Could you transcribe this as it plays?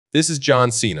This is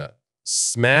John Cena.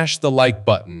 Smash the like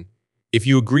button if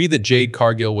you agree that Jade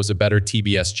Cargill was a better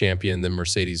TBS champion than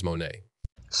Mercedes Mone.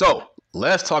 So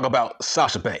let's talk about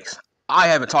Sasha Banks. I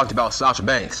haven't talked about Sasha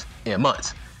Banks in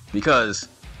months because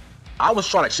I was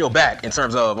trying to chill back in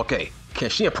terms of, okay, can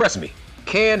she impress me?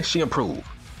 Can she improve?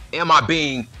 Am I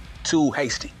being too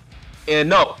hasty? And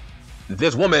no,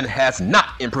 this woman has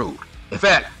not improved. In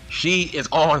fact, she is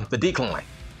on the decline.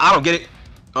 I don't get it.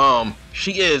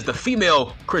 She is the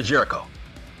female Chris Jericho.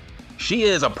 She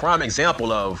is a prime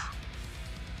example of,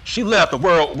 she left the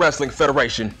World Wrestling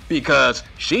Federation because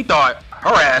she thought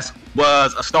her ass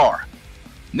was a star.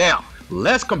 Now,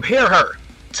 let's compare her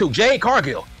to Jade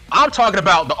Cargill. I'm talking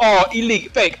about the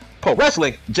all-elite fake pro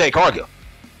wrestling Jade Cargill.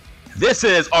 This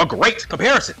is a great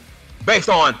comparison based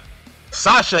on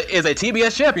Sasha is a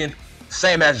TBS champion,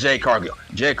 same as Jade Cargill.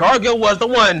 Jade Cargill was the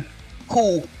one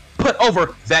who put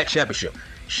over that championship.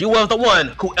 She was the one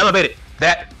who elevated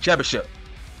that championship.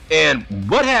 And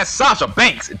what has Sasha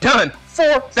Banks done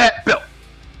for that belt?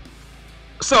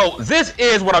 So this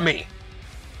is what I mean.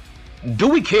 Do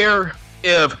we care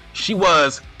if she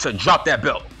was to drop that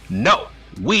belt? No,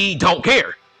 we don't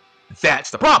care.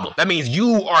 That's the problem. That means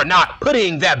you are not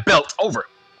putting that belt over.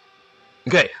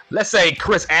 Okay, let's say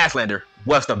Chris Aslander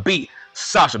was to beat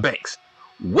Sasha Banks.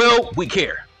 Will we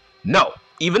care? No.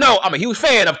 Even though I'm a huge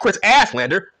fan of Chris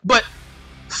Aslander, but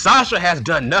Sasha has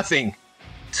done nothing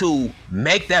to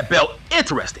make that belt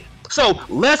interesting. So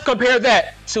let's compare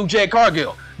that to Jade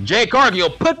Cargill. Jade Cargill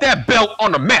put that belt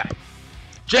on the map.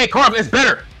 Jade Cargill is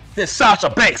better than Sasha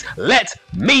Banks. Let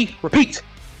me repeat.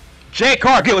 Jade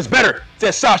Cargill is better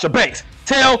than Sasha Banks.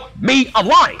 Tell me I'm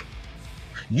lying.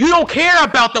 You don't care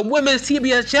about the Women's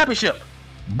TBS Championship.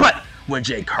 But when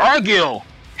Jade Cargill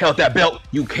held that belt,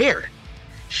 you cared.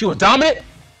 She was dominant,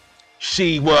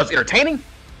 she was entertaining,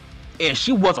 and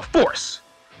she was a force.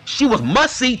 She was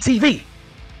must-see TV.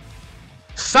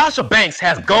 Sasha Banks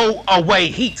has go-away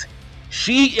heat.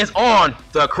 She is on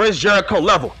the Chris Jericho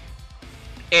level.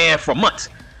 And for months,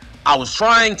 I was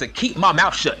trying to keep my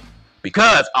mouth shut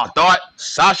because I thought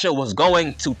Sasha was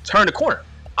going to turn the corner.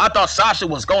 I thought Sasha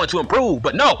was going to improve,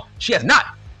 but no, she has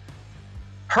not.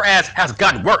 Her ass has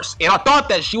gotten worse. And I thought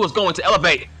that she was going to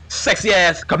elevate sexy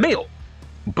ass Camille,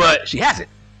 but she hasn't.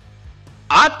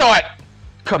 I thought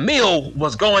Camille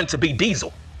was going to be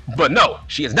Diesel, but no,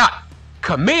 she is not.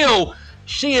 Camille,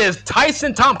 she is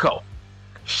Tyson Tomko.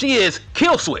 She is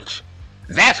Kill Switch.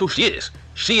 That's who she is.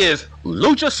 She is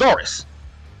Luchasaurus.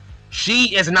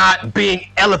 She is not being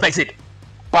elevated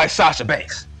by Sasha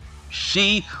Banks.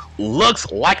 She looks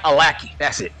like a lackey.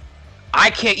 That's it.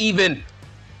 I can't even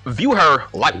view her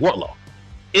like Wardlow.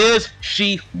 Is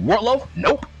she Wardlow?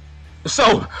 Nope.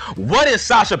 So what is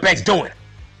Sasha Banks doing?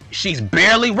 She's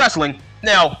barely wrestling.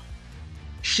 Now,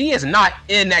 she is not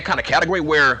in that kind of category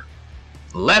where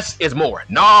less is more.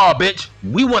 Nah, bitch.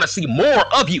 We want to see more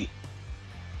of you.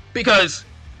 Because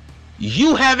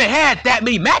you haven't had that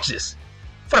many matches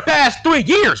for the past 3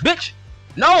 years, bitch.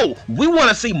 No, we want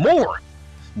to see more.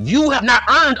 You have not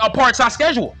earned a part-time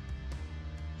schedule.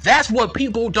 That's what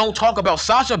people don't talk about.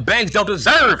 Sasha Banks don't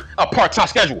deserve a part-time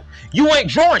schedule. You ain't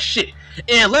drawing shit.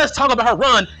 And let's talk about her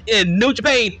run in New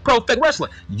Japan Pro Fake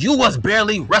Wrestling. You was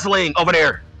barely wrestling over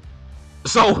there.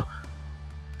 So,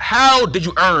 how did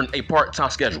you earn a part-time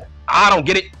schedule? I don't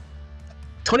get it.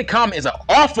 Tony Khan is an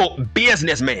awful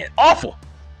businessman. Awful.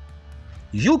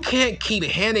 You can't keep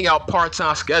handing out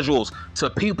part-time schedules to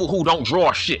people who don't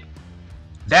draw shit.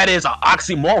 That is an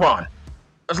oxymoron.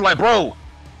 It's like, bro,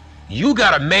 you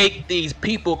gotta make these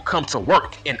people come to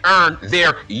work and earn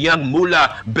their young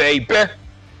moolah, baby.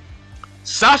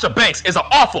 Sasha Banks is an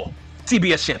awful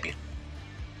TBS champion.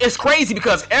 It's crazy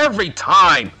because every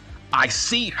time I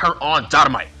see her on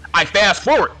Dynamite, I fast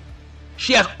forward.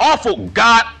 She has awful,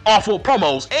 god-awful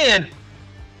promos, and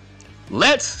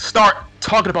let's start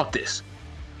talking about this.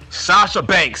 Sasha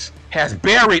Banks has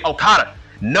buried Okada.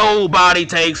 Nobody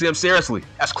takes him seriously.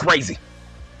 That's crazy.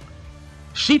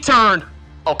 She turned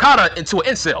Okada into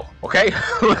an incel, okay?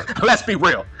 Let's be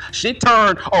real. She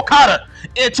turned Okada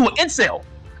into an incel.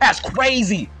 That's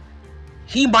crazy.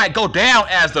 He might go down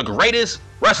as the greatest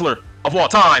wrestler of all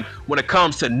time when it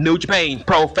comes to New Japan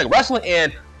Pro Fake Wrestling,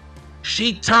 and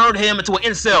she turned him into an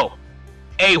incel.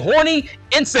 A horny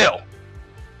incel.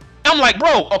 I'm like,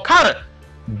 bro, Okada,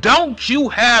 don't you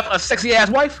have a sexy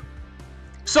ass wife?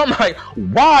 So I'm like,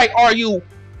 why are you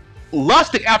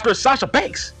lusting after Sasha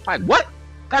Banks? Like, what?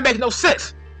 That makes no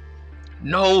sense.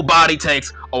 Nobody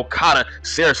takes Okada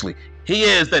seriously. He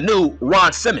is the new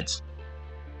Ron Simmons.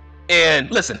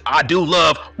 And listen, I do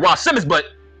love Ron Simmons, but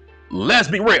let's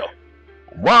be real.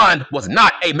 Ron was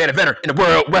not a main eventer in the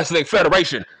World Wrestling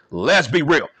Federation. Let's be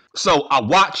real. So I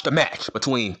watched the match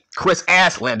between Chris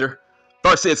Asslander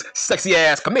versus sexy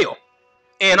ass Camille.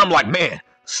 And I'm like, man,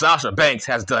 Sasha Banks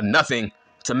has done nothing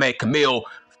to make Camille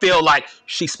feel like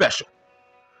she's special.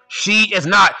 She is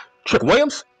not Trick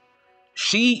Williams.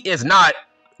 She is not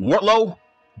Wardlow,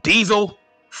 Diesel,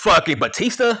 fucking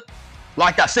Batista.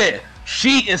 Like I said,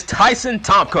 she is Tyson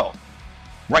Tomko.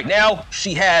 Right now,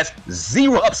 she has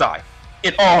zero upside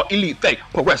in All Elite Fake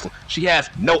Pro Wrestling. She has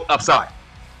no upside.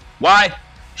 Why?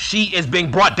 She is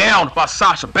being brought down by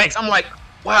Sasha Banks. I'm like,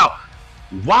 wow,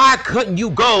 why couldn't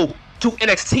you go to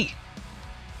NXT?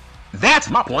 That's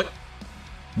my point.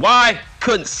 Why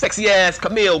couldn't sexy ass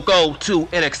Camille go to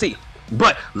NXT?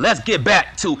 But let's get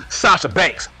back to Sasha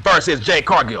Banks versus Jade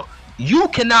Cargill. You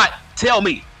cannot tell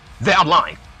me that I'm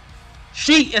lying.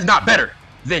 She is not better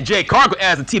than Jade Cargill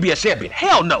as a TBS champion.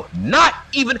 Hell no, not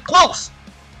even close.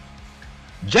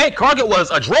 Jade Cargill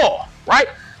was a draw, right?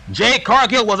 Jade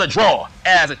Cargill was a draw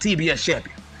as a TBS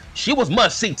champion. She was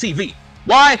must-see TV.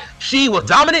 Why? She was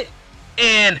dominant,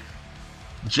 and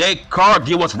Jade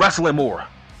Cargill was wrestling more,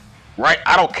 right?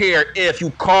 I don't care if you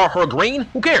call her green.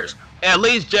 Who cares? At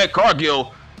least Jade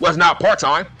Cargill was not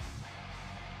part-time.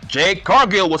 Jade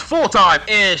Cargill was full-time,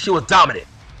 and she was dominant.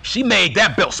 She made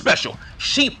that belt special.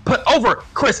 She put over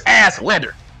Chris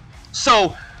Asslander.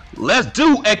 So let's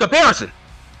do a comparison.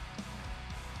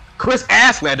 Chris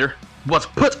Asslander was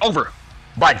put over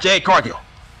by Jade Cargill.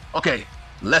 Okay,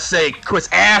 let's say Chris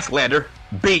Asslander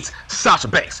beats Sasha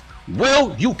Banks.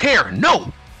 Will you care?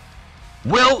 No.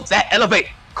 Will that elevate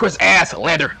Chris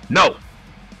Asslander? No.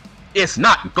 It's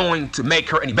not going to make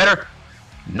her any better.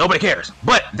 Nobody cares.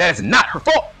 But that is not her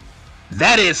fault.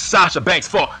 That is Sasha Banks'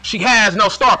 fault. She has no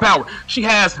star power. She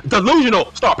has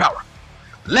delusional star power.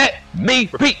 Let me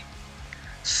repeat.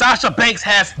 Sasha Banks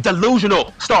has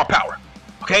delusional star power.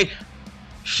 Okay?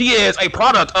 She is a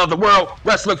product of the World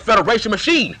Wrestling Federation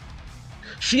machine.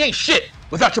 She ain't shit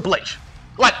without Triple H.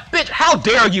 Like, bitch, how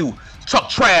dare you talk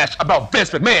trash about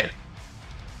Vince McMahon?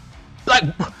 Like,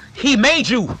 he made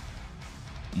you.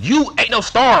 You ain't no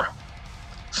star.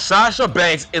 Sasha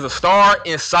Banks is a star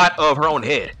inside of her own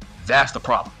head. That's the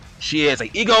problem. She is an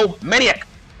egomaniac.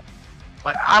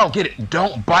 Like, I don't get it.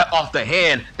 Don't bite off the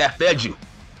hand that fed you.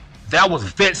 That was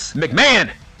Vince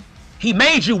McMahon. He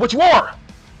made you what you are.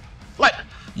 Like,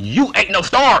 you ain't no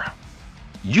star.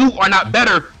 You are not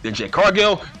better than Jade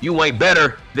Cargill. You ain't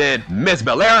better than Miss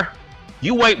Belair.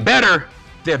 You ain't better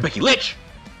than Becky Lynch.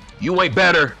 You ain't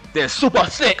better than Super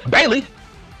Sick Bayley.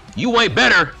 You ain't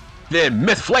better than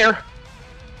Miss Flair.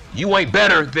 You ain't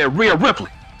better than Rhea Ripley.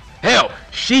 Hell,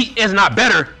 she is not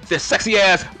better than sexy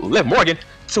ass Liv Morgan.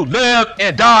 To live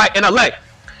and die in LA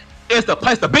is the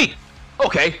place to be.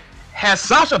 Okay, has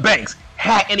Sasha Banks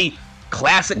had any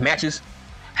classic matches?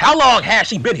 How long has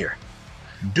she been here?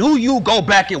 Do you go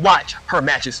back and watch her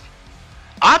matches?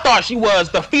 I thought she was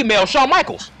the female Shawn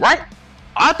Michaels, right?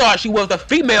 I thought she was the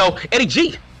female Eddie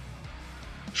G.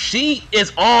 She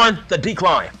is on the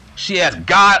decline. She has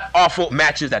god-awful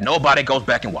matches that nobody goes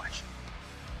back and watch.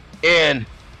 And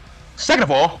second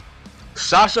of all,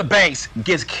 Sasha Banks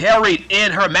gets carried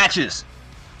in her matches.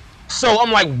 So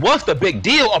I'm like, what's the big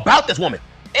deal about this woman?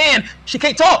 And she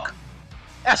can't talk.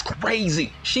 That's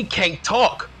crazy. She can't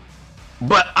talk.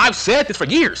 But I've said this for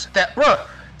years, that, bruh,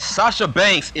 Sasha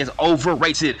Banks is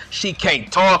overrated. She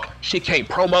can't talk. She can't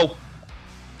promo.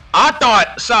 I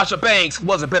thought Sasha Banks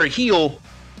was a better heel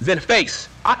than face.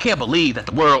 I can't believe that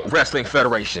the World Wrestling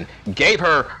Federation gave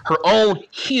her her own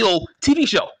heel TV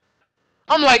show.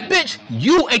 I'm like, bitch,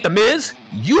 you ain't The Miz.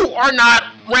 You are not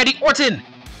Randy Orton.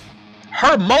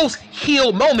 Her most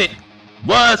heel moment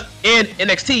was in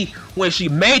NXT when she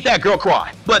made that girl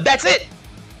cry. But that's it.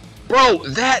 Bro,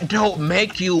 that don't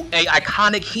make you a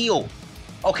iconic heel.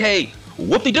 Okay,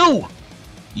 whoop-de-doo.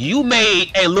 You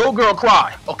made a little girl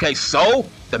cry. Okay, so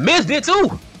The Miz did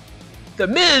too. The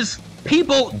Miz,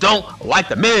 people don't like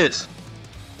The Miz.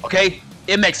 Okay,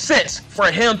 it makes sense for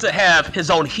him to have his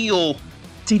own heel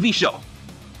TV show.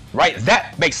 Right,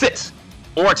 that makes sense.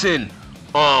 Orton,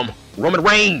 Roman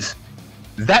Reigns,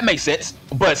 that makes sense.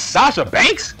 But Sasha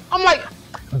Banks? I'm like,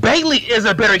 Bayley is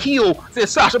a better heel than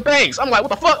Sasha Banks. I'm like, what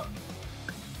the fuck?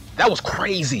 That was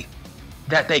crazy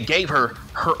that they gave her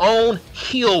her own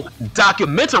heel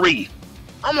documentary.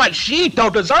 I'm like, she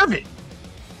don't deserve it.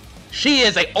 She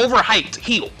is a overhyped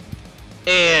heel.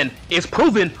 And it's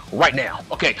proven right now.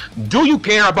 Okay, do you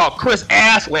care about Chris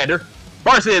Asslander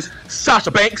versus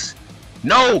Sasha Banks?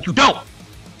 No, you don't.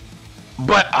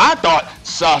 But I thought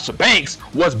Sasha Banks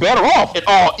was better off in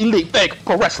All Elite Fake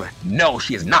Pro Wrestling. No,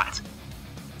 she is not.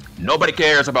 Nobody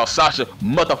cares about Sasha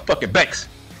motherfucking Banks.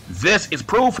 This is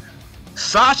proof.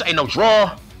 Sasha ain't no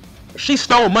draw. She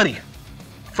stole money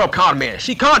from con man.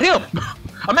 She conned him.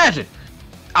 Imagine.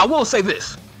 I will say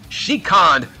this. She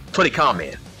conned to the con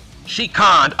man. She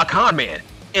conned a con man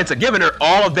into giving her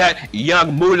all of that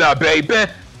young moolah, baby.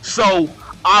 So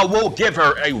I will give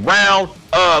her a round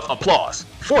of applause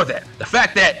for that. The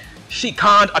fact that she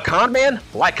conned a con man,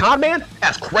 like con man,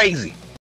 that's crazy.